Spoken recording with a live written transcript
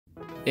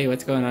Hey,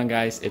 what's going on,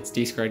 guys? It's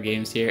D Squared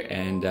Games here,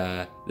 and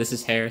this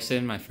is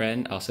Harrison, my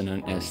friend, also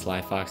known as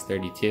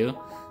SlyFox32.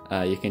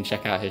 You can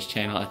check out his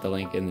channel at the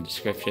link in the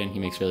description. He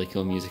makes really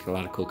cool music, a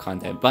lot of cool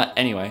content. But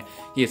anyway,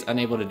 he is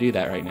unable to do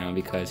that right now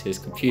because his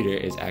computer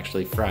is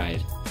actually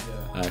fried.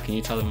 Yeah. Can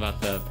you tell them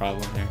about the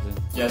problem, Harrison?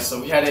 Yeah,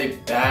 so we had a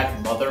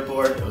bad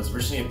motherboard. It was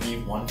originally a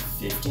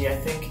B150, I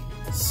think.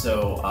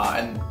 So,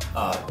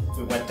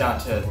 we went down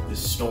to the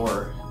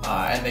store,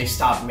 and they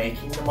stopped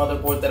making the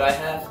motherboard that I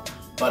have.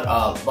 But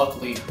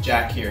luckily,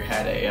 Jack here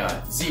had a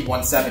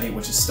Z170,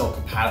 which is still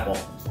compatible,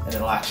 and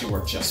it'll actually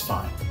work just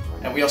fine.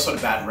 And we also had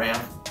a bad RAM,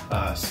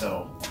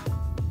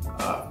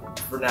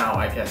 for now,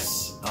 I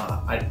guess,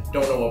 I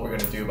don't know what we're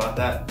going to do about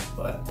that,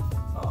 but,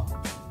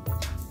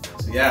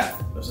 so yeah,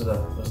 those are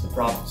the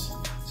problems.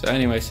 So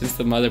anyway, since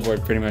the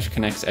motherboard pretty much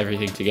connects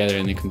everything together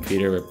in the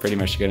computer, we're pretty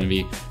much going to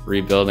be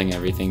rebuilding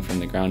everything from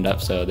the ground up.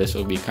 So this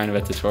will be kind of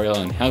a tutorial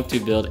on how to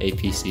build a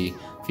PC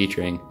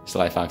featuring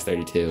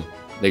SlyFox32,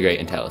 the Great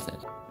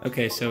Intelligent.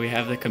 Okay, so we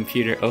have the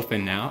computer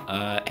open now.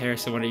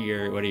 Harrison, what are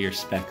your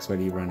specs? What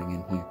are you running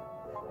in here?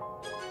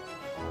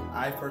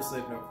 I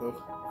personally have no clue.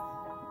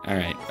 All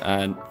right,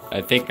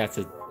 I think that's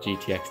a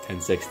GTX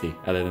 1060.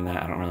 Other than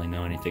that, I don't really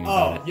know anything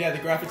about it. Oh, yeah, the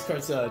graphics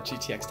card's a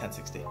GTX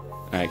 1060.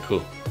 All right,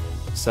 cool.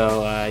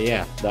 So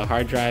yeah, the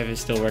hard drive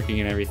is still working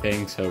and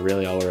everything, so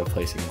really all we're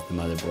replacing is the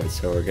motherboard.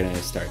 So we're gonna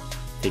start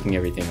taking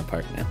everything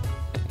apart now.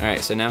 All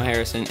right, so now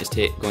Harrison is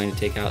going to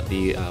take out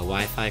the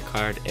Wi-Fi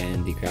card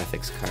and the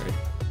graphics card.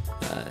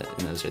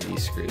 And those are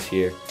these screws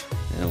here,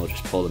 and then we'll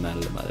just pull them out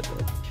of the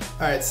motherboard.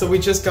 Alright, so we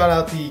just got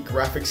out the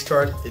graphics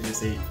card. It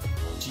is a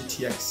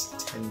GTX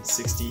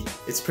 1060.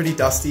 It's pretty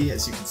dusty,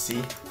 as you can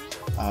see.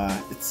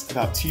 It's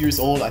about 2 years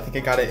old. I think I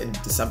got it in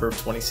December of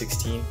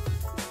 2016.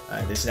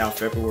 It is now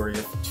February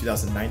of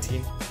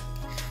 2019.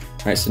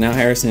 Alright, so now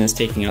Harrison is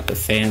taking out the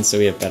fan so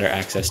we have better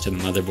access to the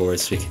motherboard,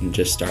 so we can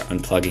just start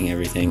unplugging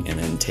everything and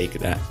then take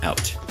that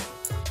out.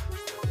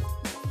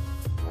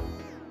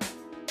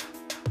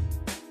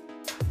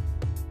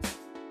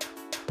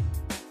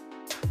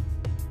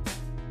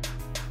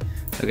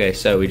 Okay,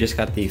 so we just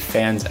got the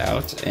fans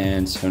out,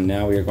 and so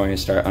now we are going to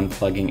start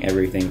unplugging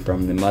everything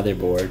from the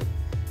motherboard,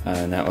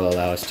 and that will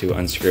allow us to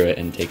unscrew it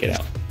and take it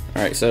out.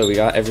 Alright, so we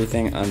got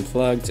everything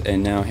unplugged,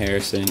 and now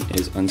Harrison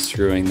is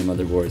unscrewing the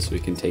motherboard so we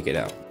can take it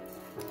out.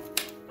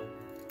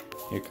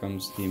 Here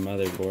comes the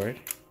motherboard.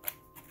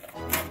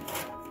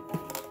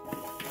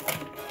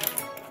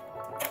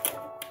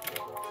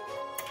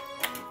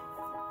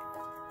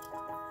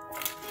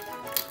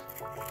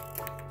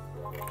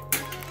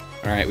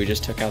 Alright, we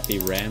just took out the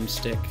RAM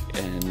stick,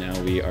 and now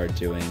we are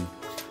doing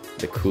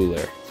the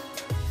cooler.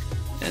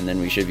 And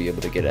then we should be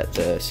able to get at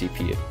the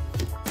CPU.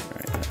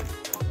 Alright,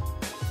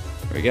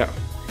 there we go.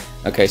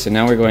 Okay, so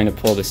now we're going to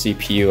pull the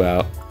CPU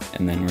out,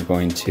 and then we're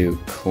going to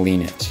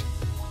clean it.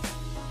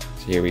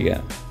 So here we go.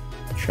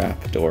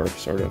 Trap door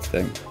sort of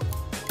thing.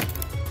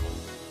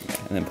 Okay,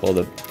 and then pull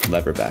the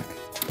lever back.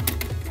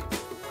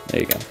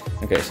 There you go.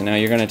 Okay, so now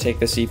you're going to take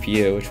the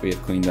CPU, which we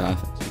have cleaned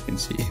off, as you can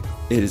see.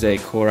 It is a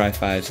Core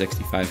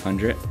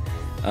i5-6500.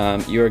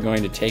 You are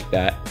going to take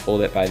that,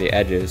 hold it by the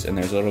edges, and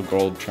there's a little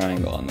gold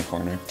triangle on the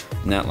corner,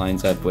 and that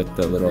lines up with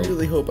the little... I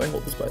really hope I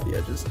hold this by the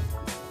edges.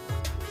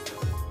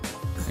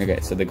 Okay,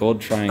 so the gold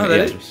triangle... Oh,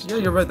 yeah,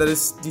 you're right. That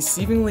is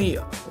deceivingly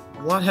a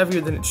lot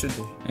heavier than it should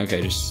be.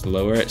 Okay, just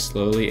lower it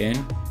slowly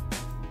in,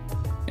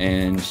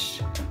 and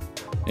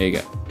there you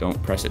go.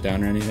 Don't press it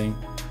down or anything.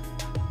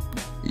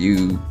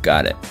 You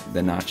got it.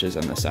 The notches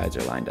on the sides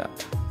are lined up.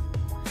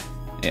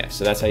 Yeah,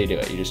 so that's how you do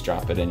it. You just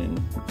drop it in and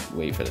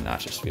wait for the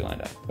notches to be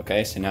lined up.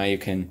 Okay, so now you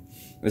can...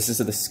 This is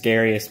the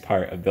scariest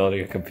part of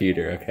building a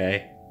computer,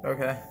 okay?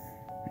 Okay.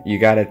 You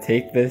gotta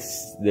take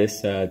this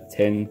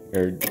tin,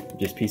 or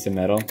just piece of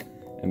metal,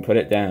 and put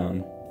it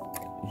down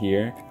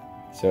here,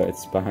 so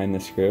it's behind the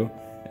screw,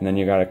 and then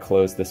you gotta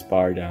close this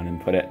bar down and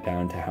put it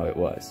down to how it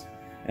was.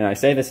 And I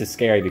say this is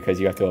scary because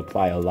you have to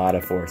apply a lot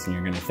of force, and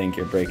you're gonna think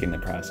you're breaking the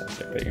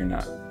processor, but you're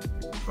not.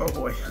 Oh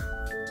boy.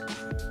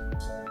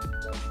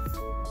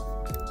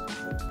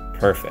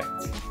 Perfect.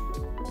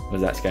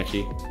 Was that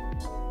sketchy?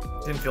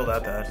 Didn't feel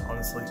that bad,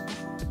 honestly.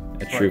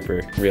 A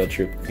trooper, real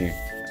trooper here.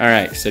 All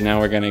right, so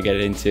now we're gonna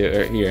get into,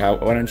 or here,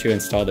 why don't you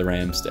install the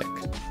RAM stick?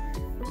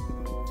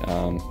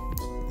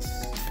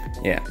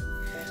 Yeah.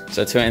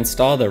 So to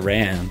install the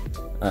RAM,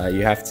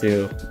 you have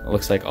to, it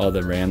looks like all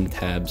the RAM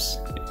tabs.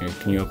 Here,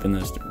 can you open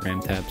those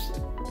RAM tabs?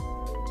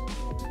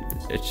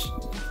 It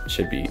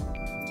should be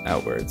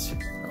outwards.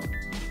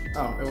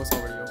 Oh, it was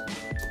already open.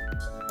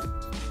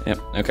 Yep,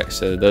 okay,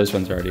 so those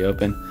ones are already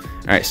open.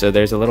 All right, so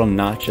there's a little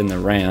notch in the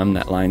RAM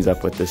that lines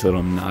up with this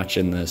little notch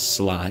in the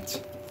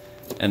slot.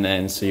 And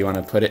then, so you want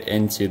to put it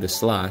into the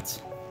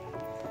slot,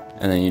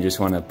 and then you just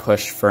want to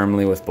push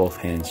firmly with both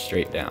hands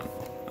straight down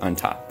on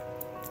top.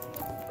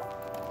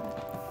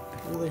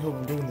 I really hope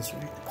I'm doing this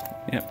right.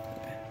 Yep.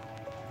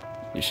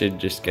 You should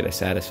just get a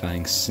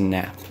satisfying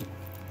snap.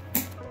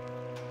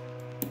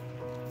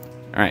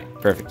 All right,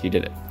 perfect, you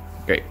did it.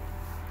 Great.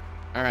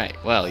 All right,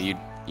 well, you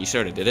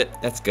sort of did it.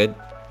 That's good.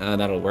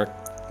 That'll work.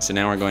 So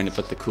now we're going to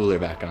put the cooler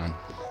back on.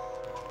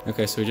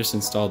 Okay, so we just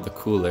installed the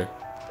cooler.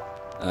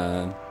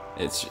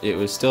 It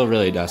was still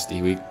really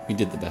dusty. We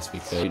did the best we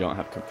could. We don't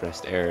have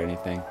compressed air or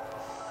anything.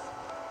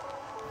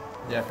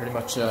 Yeah, pretty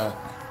much.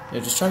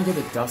 Just trying to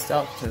get the dust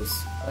out because,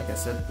 like I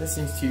said, this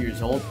thing's 2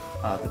 years old.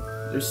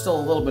 There's still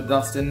a little bit of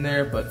dust in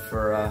there, but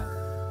for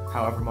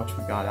however much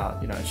we got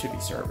out, it should be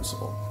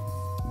serviceable.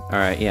 All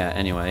right. Yeah.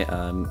 Anyway,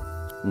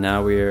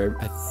 now we're.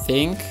 I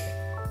think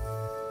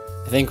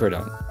we're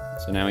done.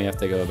 So now we have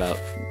to go about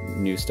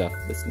new stuff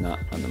that's not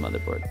on the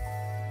motherboard.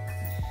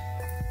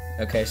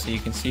 Okay, so you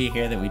can see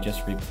here that we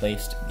just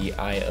replaced the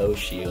I/O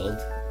shield,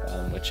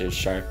 which is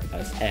sharp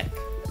as heck.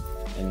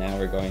 And now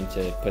we're going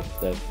to put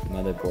the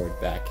motherboard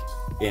back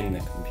in the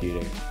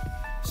computer.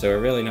 So we're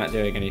really not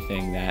doing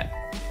anything that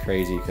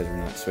crazy because we're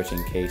not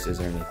switching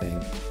cases or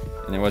anything.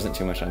 And there wasn't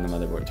too much on the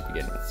motherboard to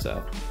begin with,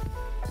 so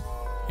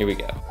here we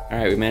go.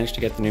 Alright, we managed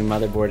to get the new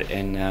motherboard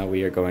and now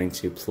we are going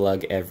to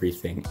plug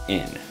everything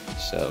in.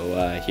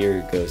 So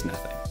here goes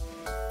nothing.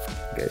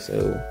 Okay, so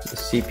the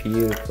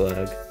CPU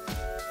plug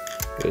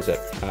goes up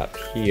top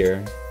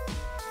here.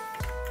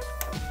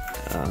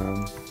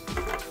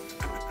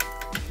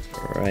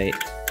 Right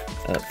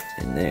up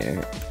in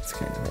there. It's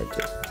kind of hard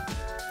to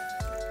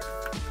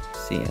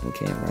see on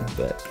camera,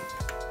 but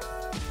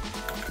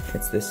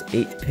it's this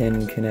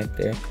 8-pin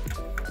connector.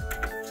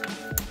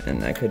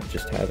 And I could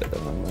just have it the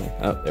wrong way.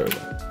 Oh, there we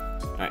go.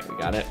 Alright, we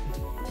got it.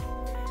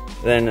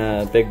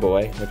 Then big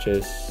boy, which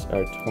is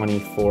our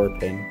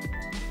 24-pin.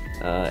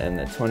 And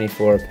the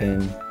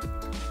 24-pin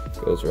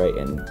goes right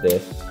in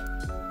this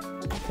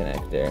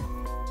connector.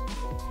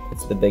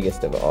 It's the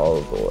biggest of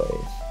all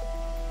boys.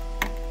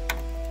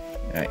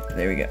 Alright,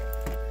 there we go.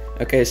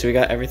 Okay, so we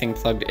got everything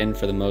plugged in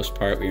for the most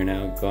part. We are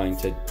now going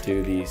to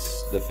do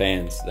the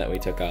fans that we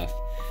took off.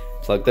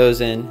 Plug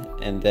those in,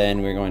 and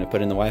then we're going to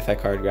put in the Wi-Fi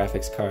card,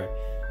 graphics card,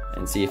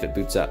 and see if it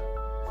boots up.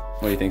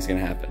 What do you think is going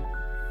to happen?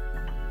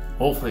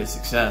 Hopefully a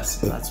success.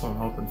 That's what I'm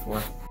hoping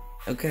for.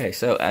 Okay,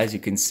 so as you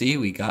can see,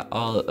 we got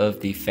all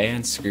of the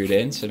fans screwed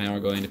in, so now we're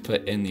going to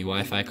put in the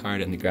Wi-Fi card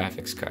and the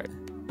graphics card.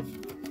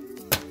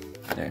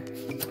 There.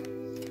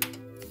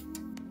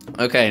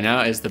 Okay,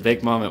 now is the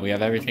big moment. We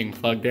have everything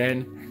plugged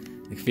in.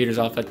 The computer's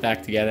all put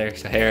back together.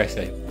 So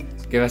Harrison,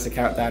 give us a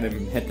countdown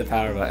and hit the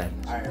power button.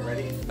 Alright,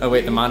 ready? Oh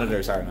wait, the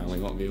monitors aren't on. We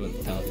won't be able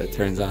to tell if it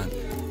turns on.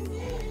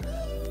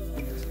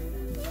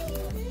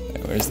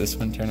 Where's this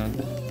one turn on?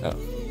 Oh.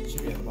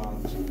 Should be at the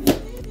bottom.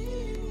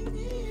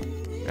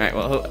 Alright,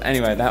 well,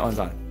 anyway, that one's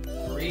on.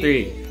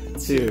 3,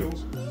 2,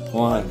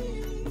 1.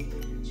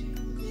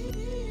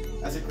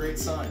 That's a great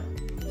sign.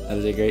 That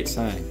is a great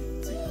sign.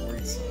 It's a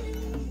great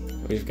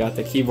sign. We've got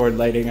the keyboard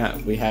lighting up.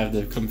 We have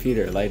the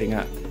computer lighting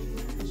up.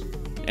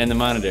 And the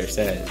monitor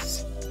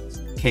says,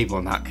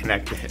 cable not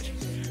connected.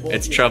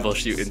 It's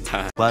troubleshooting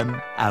time.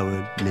 1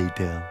 hour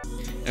later.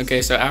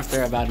 Okay, so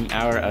after about an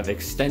hour of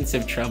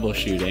extensive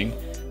troubleshooting,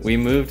 we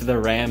moved the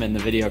RAM and the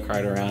video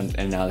card around,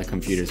 and now the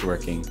computer's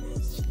working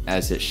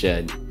as it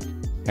should.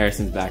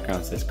 Harrison's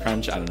background says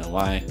crunch. I don't know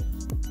why.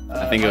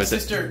 I think it was my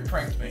sister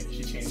pranked me.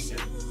 She changed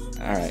it.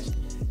 All right.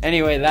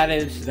 Anyway, that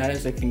is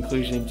the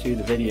conclusion to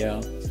the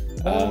video.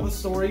 Moral of the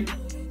story: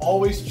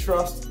 always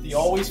trust the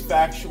always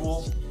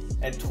factual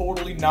and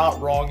totally not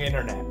wrong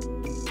internet.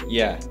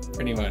 Yeah,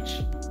 pretty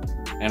much.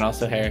 And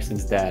also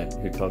Harrison's dad,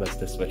 who told us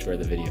to switch where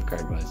the video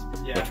card was,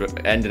 which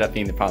ended up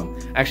being the problem.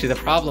 Actually, the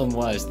problem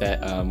was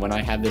that when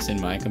I had this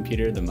in my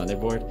computer, the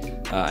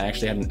motherboard, I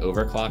actually had an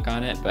overclock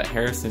on it, but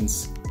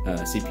Harrison's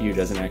CPU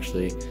doesn't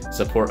actually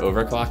support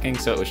overclocking,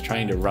 so it was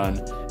trying to run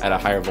at a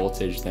higher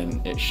voltage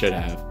than it should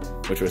have,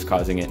 which was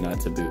causing it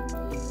not to boot.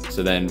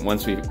 So then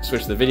once we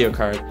switched the video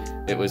card,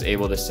 it was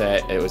able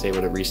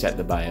to reset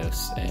the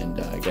BIOS and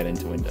get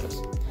into Windows.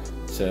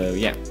 So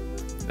yeah,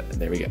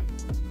 there we go.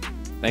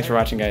 Thanks for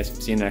watching, guys.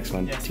 See you in the next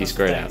one. Yeah,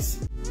 T-squared out.